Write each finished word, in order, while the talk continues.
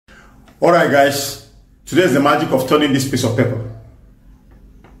Alright guys, today is the magic of turning this piece of paper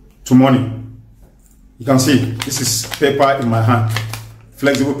to money. You can see this is paper in my hand,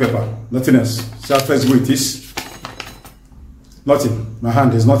 flexible paper, nothing else. See how flexible it is? Nothing, my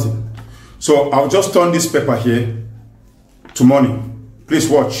hand is nothing. So I'll just turn this paper here to money. Please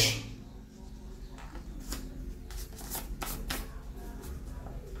watch.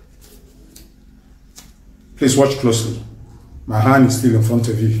 Please watch closely. My hand is still in front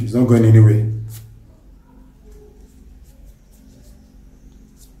of you. It's not going anywhere.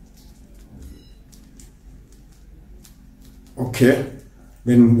 Okay.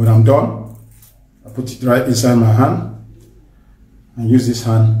 Then when I'm done, I put it right inside my hand and use this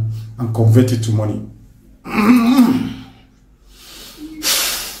hand and convert it to money.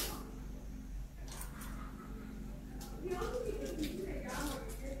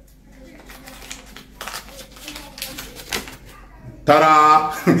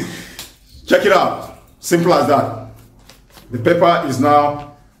 Ta-da! Check it out. Simple as that. The paper is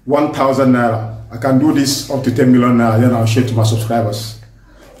now 1,000 Naira. I can do this up to 10 million Naira, then I'll share to my subscribers.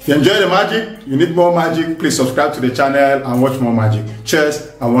 If you enjoy the magic, you need more magic, please subscribe to the channel and watch more magic.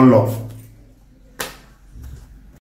 Cheers and one love.